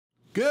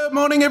Good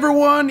morning,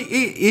 everyone. It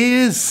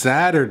is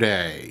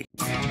Saturday.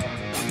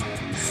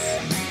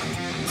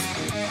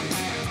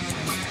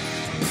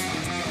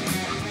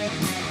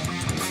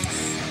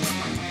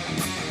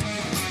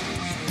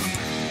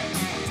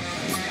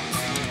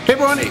 Hey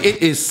everyone,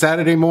 it is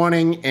Saturday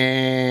morning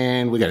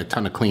and we got a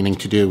ton of cleaning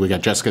to do. We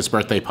got Jessica's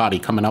birthday party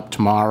coming up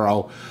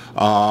tomorrow.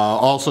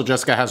 Also,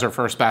 Jessica has her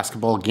first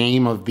basketball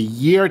game of the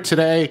year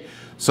today,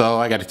 so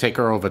I got to take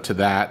her over to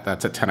that.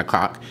 That's at 10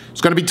 o'clock.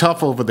 It's going to be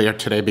tough over there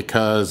today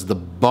because the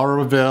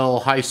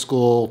Burrillville High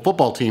School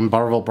football team,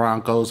 Burrillville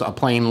Broncos, are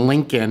playing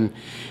Lincoln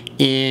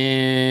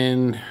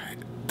in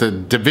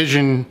the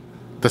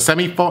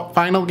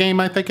semifinal game,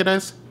 I think it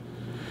is.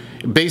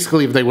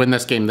 Basically, if they win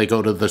this game, they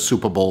go to the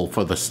Super Bowl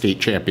for the state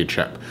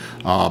championship.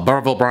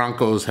 Burrillville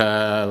Broncos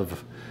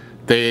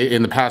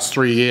in the past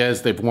 3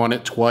 years, they've won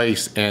it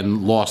twice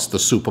and lost the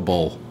Super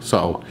Bowl.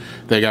 So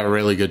they got a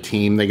really good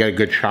team. They got a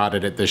good shot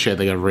at it this year.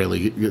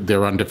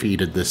 They're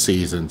undefeated this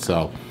season.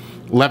 So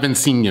 11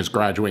 seniors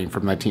graduating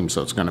from that team,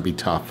 so it's going to be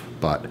tough.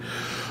 But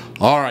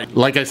all right,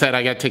 like I said,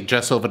 I got to take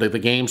Jess over to the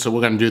game, so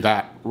we're going to do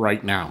that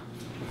right now.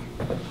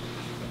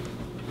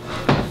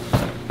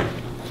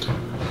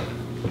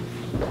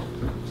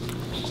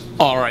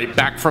 All right,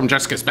 back from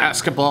Jessica's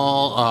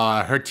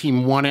basketball. Her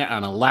team won it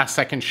on a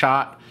last-second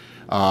shot.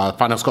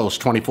 Final score was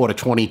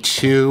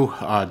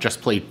 24-22. Jess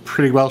played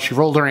pretty well. She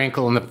rolled her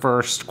ankle in the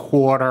first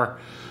quarter.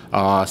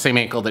 Same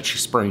ankle that she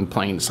sprained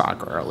playing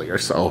soccer earlier.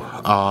 So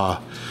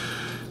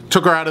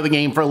took her out of the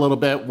game for a little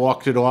bit,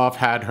 walked it off,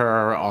 had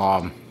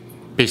her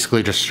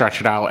basically just stretch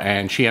it out,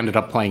 and she ended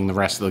up playing the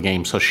rest of the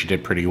game, so she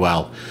did pretty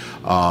well.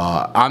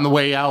 On the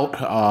way out,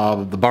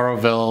 the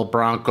Burrillville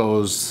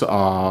Broncos...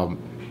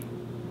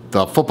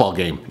 the football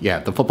game,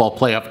 the football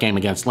playoff game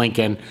against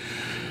Lincoln.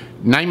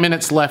 9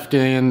 minutes left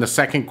in the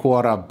second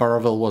quarter.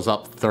 Burrillville was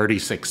up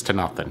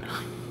 36-0.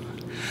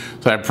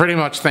 So I pretty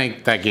much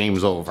think that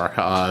game's over.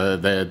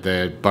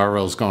 The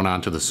Burrillville's going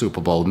on to the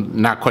Super Bowl.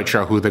 Not quite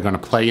sure who they're going to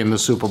play in the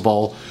Super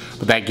Bowl,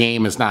 but that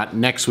game is not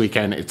next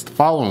weekend. It's the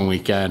following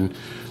weekend.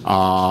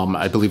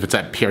 I believe it's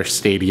at Pierce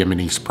Stadium in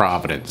East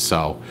Providence.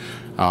 So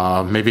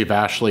maybe if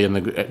Ashley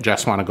and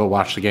Jess want to go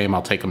watch the game,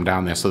 I'll take them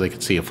down there so they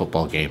can see a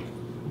football game.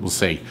 We'll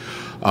see.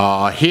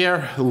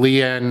 Here,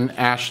 Leah and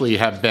Ashley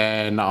have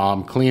been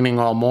cleaning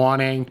all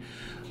morning,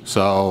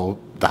 so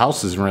the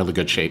house is in really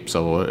good shape,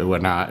 so we're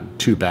not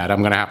too bad. I'm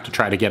going to have to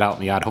try to get out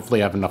in the yard.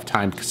 Hopefully I have enough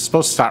time because it's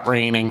supposed to start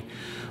raining.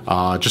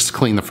 Just to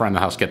clean the front of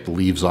the house, get the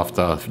leaves off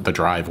the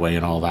driveway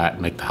and all that,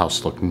 and make the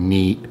house look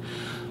neat.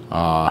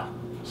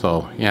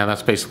 So, yeah,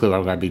 that's basically what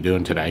I'm going to be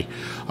doing today.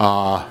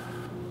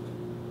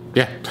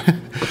 Yeah,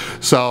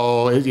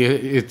 so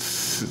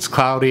it's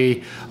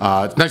cloudy.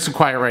 It's nice and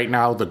quiet right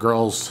now. The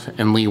girls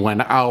and Lee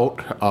went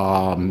out.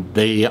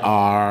 They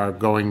are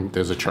going,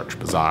 there's a church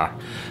bazaar.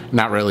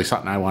 Not really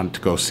something I wanted to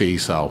go see,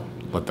 so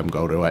let them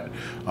go to it.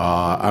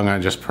 I'm going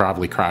to just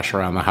probably crash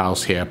around the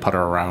house here, put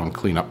her around,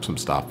 clean up some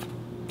stuff.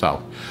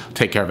 So,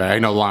 take care of it. I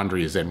know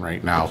laundry is in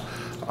right now,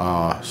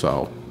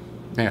 so...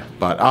 yeah,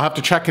 but I'll have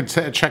to check and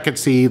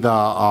see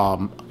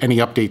the any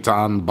updates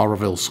on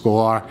Burrillville's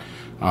score.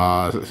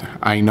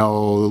 I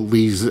know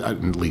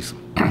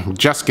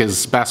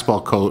Jessica's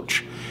basketball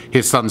coach,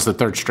 his son's the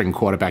third string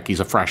quarterback. He's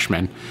a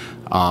freshman.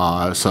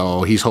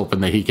 So he's hoping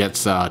that he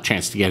gets a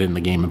chance to get in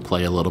the game and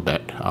play a little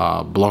bit.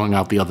 Blowing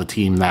out the other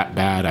team that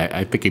bad,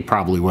 I think he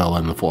probably will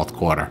in the fourth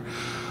quarter.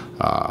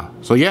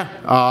 So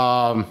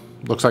yeah,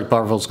 looks like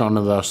Burrillville's going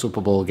to the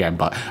Super Bowl again.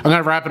 But I'm going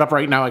to wrap it up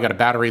right now. I got a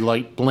battery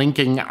light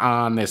blinking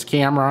on this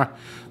camera.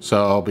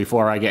 So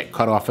before I get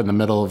cut off in the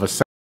middle of a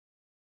set.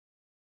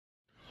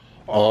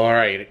 All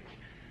right,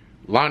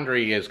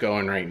 laundry is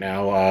going right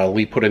now.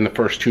 Lee put in the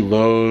first 2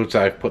 loads.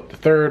 I've put the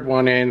third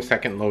one in,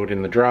 second load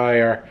in the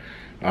dryer.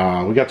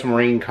 We got some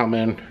rain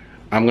coming.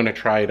 I'm gonna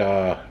try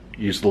to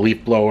use the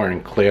leaf blower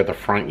and clear the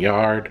front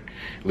yard.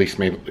 At least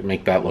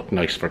make that look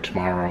nice for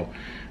tomorrow.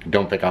 I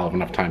don't think I'll have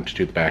enough time to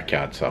do the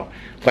backyard, so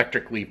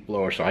electric leaf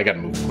blower, so I gotta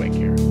move quick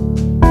here.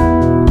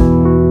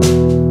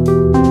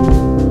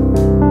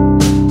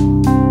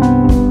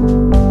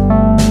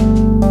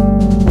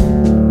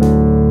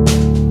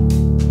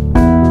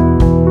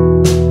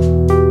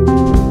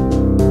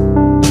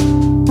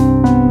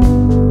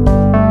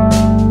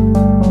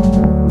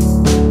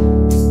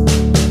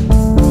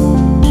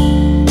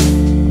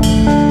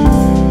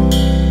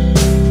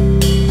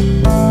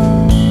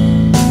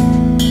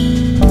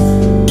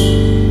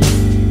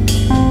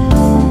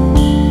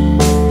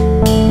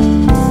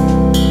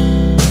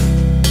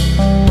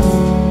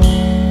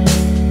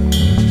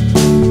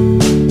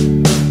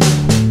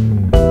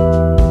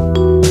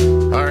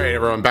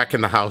 Back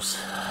in the house.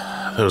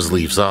 Those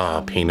leaves are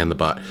a pain in the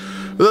butt.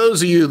 For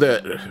those of you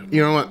that,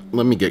 you know what,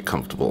 let me get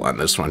comfortable on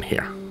this one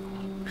here,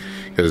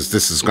 because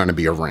this is going to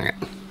be a rant.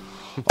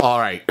 All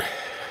right,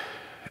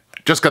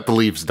 just got the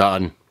leaves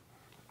done.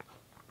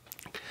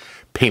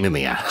 Pain in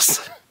the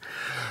ass.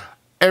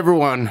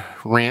 Everyone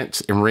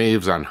rants and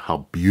raves on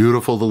how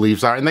beautiful the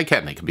leaves are, and they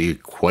can be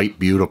quite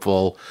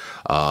beautiful.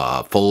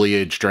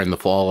 Foliage during the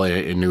fall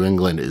in New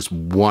England is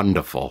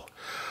wonderful.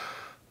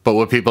 But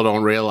what people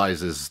don't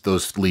realize is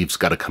those leaves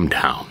got to come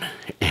down.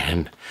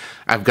 And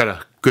I've got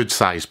a good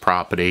sized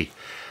property.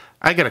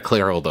 I got to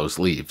clear all those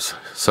leaves.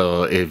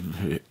 So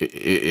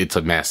it's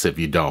a mess if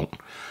you don't.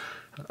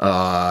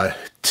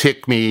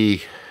 Took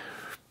me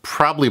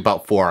probably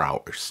about 4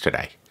 hours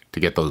today to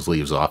get those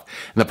leaves off.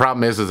 And the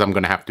problem is I'm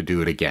going to have to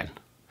do it again.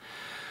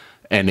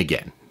 And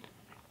again.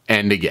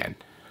 And again.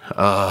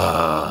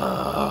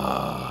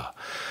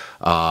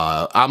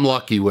 I'm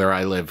lucky where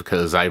I live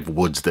because I have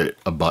woods that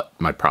abut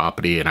my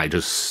property, and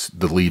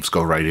the leaves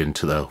go right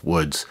into the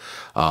woods.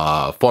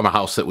 Former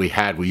house that we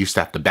had, we used to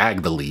have to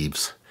bag the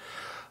leaves.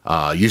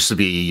 Used to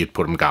be you'd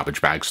put them in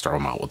garbage bags, throw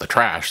them out with the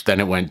trash. Then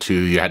it went to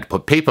you had to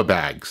put paper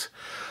bags.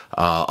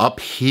 Up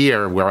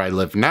here where I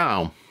live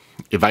now,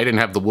 if I didn't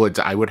have the woods,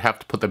 I would have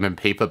to put them in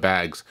paper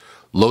bags,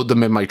 load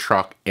them in my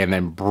truck, and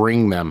then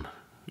bring them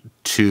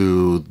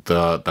to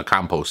the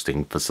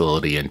composting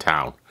facility in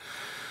town.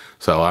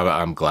 So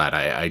I'm glad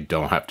I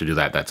don't have to do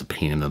that. That's a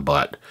pain in the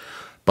butt.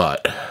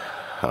 But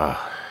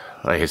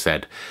like I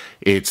said,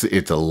 it's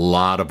a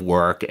lot of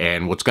work.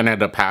 And what's going to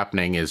end up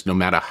happening is no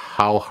matter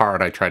how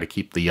hard I try to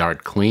keep the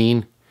yard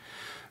clean,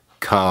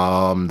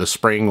 come the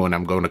spring when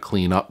I'm going to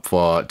clean up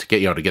to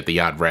get the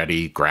yard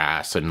ready,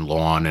 grass and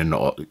lawn and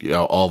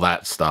all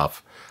that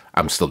stuff,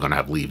 I'm still going to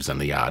have leaves in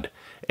the yard.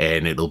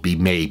 And it'll be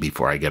May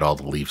before I get all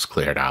the leaves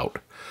cleared out.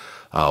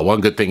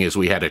 One good thing is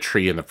we had a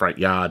tree in the front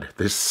yard.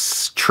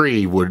 This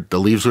tree the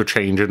leaves would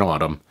change in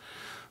autumn,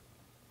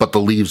 but the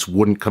leaves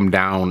wouldn't come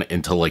down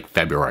until like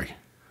February.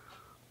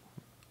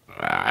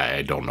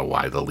 I don't know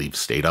why the leaves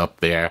stayed up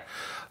there.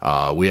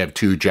 We have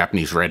 2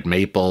 Japanese red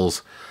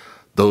maples.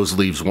 Those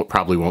leaves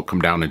probably won't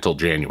come down until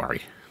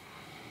January.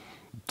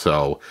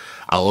 So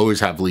I'll always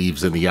have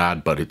leaves in the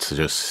yard, but it's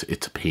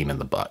a pain in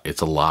the butt.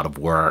 It's a lot of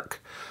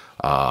work.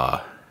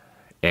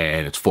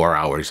 And it's 4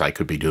 hours I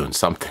could be doing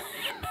something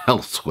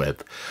else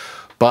with,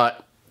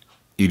 but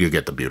you do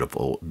get the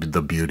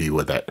beauty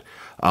with it.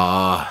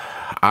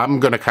 I'm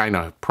gonna kind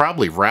of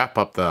probably wrap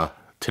up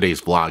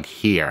today's vlog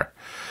here.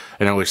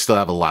 I know we still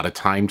have a lot of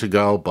time to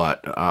go,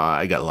 but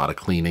I got a lot of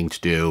cleaning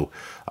to do.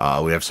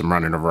 We have some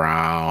running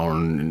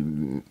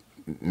around,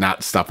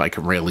 not stuff I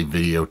can really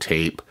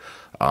videotape.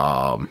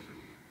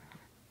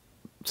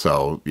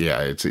 So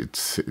yeah,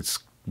 it's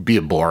be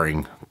a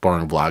boring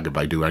vlog if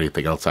I do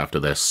anything else after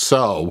this.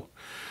 So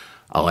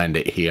I'll end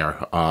it here.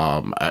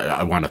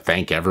 I want to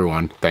thank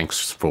everyone.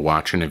 Thanks for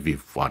watching. If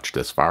you've watched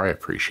this far, I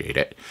appreciate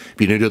it.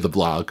 If you're new to the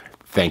vlog,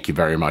 thank you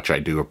very much. I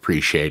do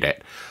appreciate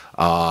it.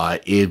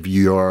 If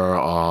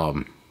you're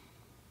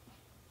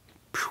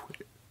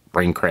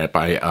brain cramp,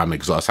 I'm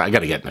exhausted. I got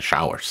to get in the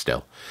shower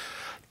still.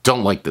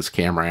 Don't like this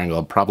camera angle.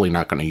 I'm probably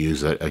not going to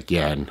use it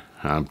again.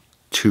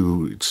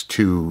 It's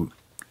too.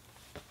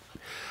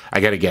 I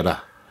got to get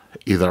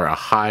either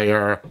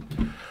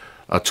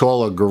a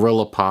taller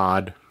gorilla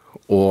pod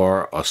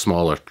or a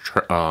smaller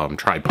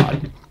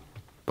tripod.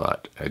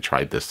 But I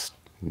tried this,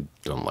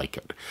 don't like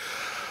it.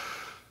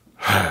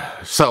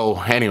 So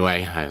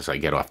anyway, as I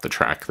get off the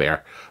track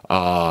there,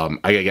 I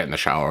gotta get in the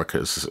shower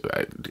because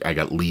I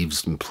got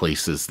leaves in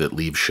places that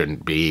leaves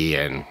shouldn't be,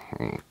 and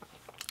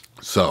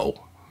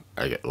so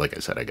like I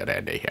said, I gotta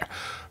end it here.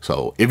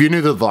 So if you're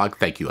new to the vlog,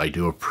 thank you. I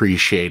do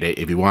appreciate it.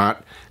 If you want,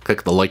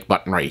 click the like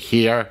button right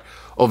here.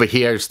 Over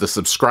here is the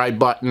subscribe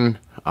button.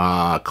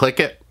 Click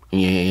it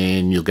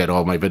and you'll get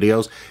all my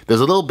videos. There's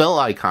a little bell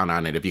icon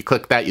on it. If you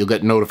click that, you'll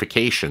get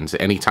notifications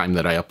anytime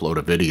that I upload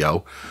a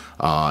video.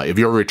 If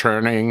you're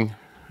returning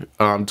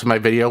to my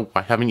video,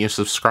 why haven't you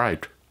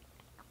subscribed?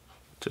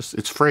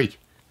 It's free.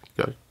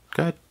 Go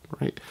ahead,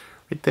 right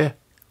there.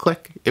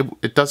 Click.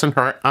 It doesn't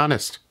hurt,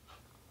 honest.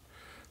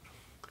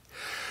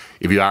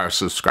 If you are a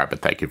subscriber,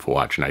 thank you for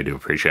watching. I do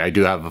appreciate it. I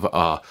do have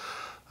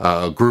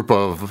a group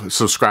of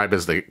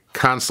subscribers that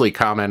constantly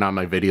comment on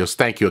my videos.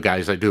 Thank you,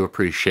 guys. I do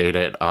appreciate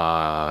it.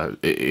 I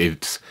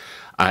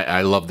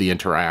love the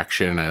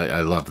interaction.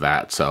 I love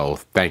that. So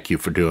thank you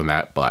for doing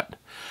that. But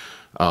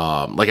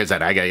like I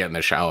said, I gotta get in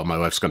the shower. My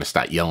wife's gonna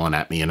start yelling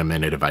at me in a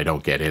minute if I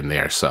don't get in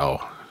there. So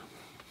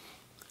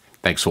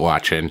thanks for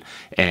watching.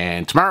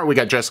 And tomorrow we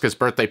got Jessica's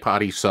birthday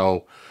party.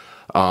 So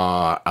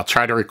I'll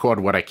try to record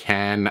what I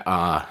can.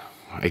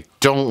 I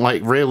don't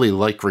really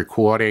like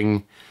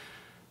recording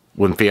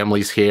when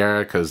family's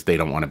here because they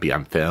don't want to be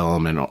on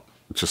film, and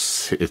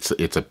just it's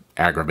a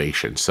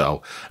aggravation.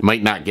 So I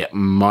might not get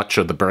much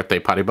of the birthday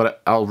party, but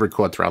I'll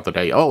record throughout the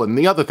day. Oh, and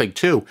the other thing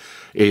too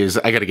is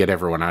I got to get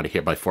everyone out of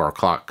here by 4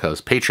 o'clock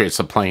because Patriots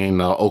are playing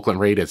the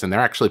Oakland Raiders, and they're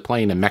actually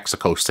playing in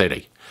Mexico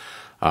City.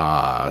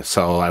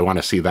 So I want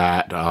to see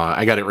that.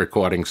 I got it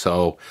recording,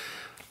 so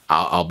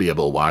I'll be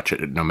able to watch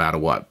it no matter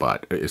what.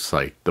 But it's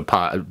like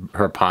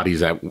her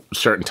party's at a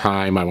certain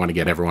time. I want to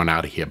get everyone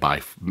out of here by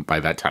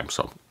that time.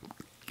 So.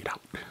 Out.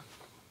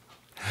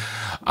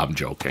 I'm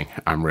joking.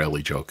 I'm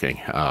really joking.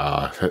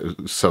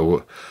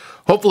 So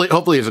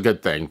hopefully it's a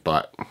good thing.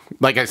 But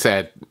like I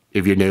said,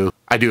 if you're new,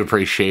 I do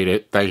appreciate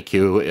it. Thank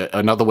you.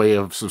 Another way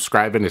of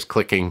subscribing is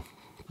clicking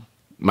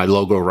my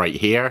logo right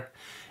here.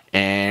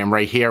 And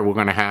right here, we're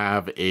going to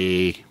have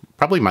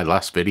probably my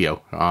last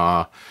video.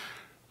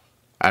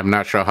 I'm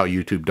not sure how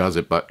YouTube does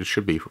it, but it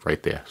should be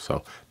right there.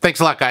 So thanks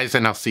a lot, guys,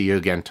 and I'll see you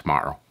again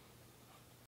tomorrow.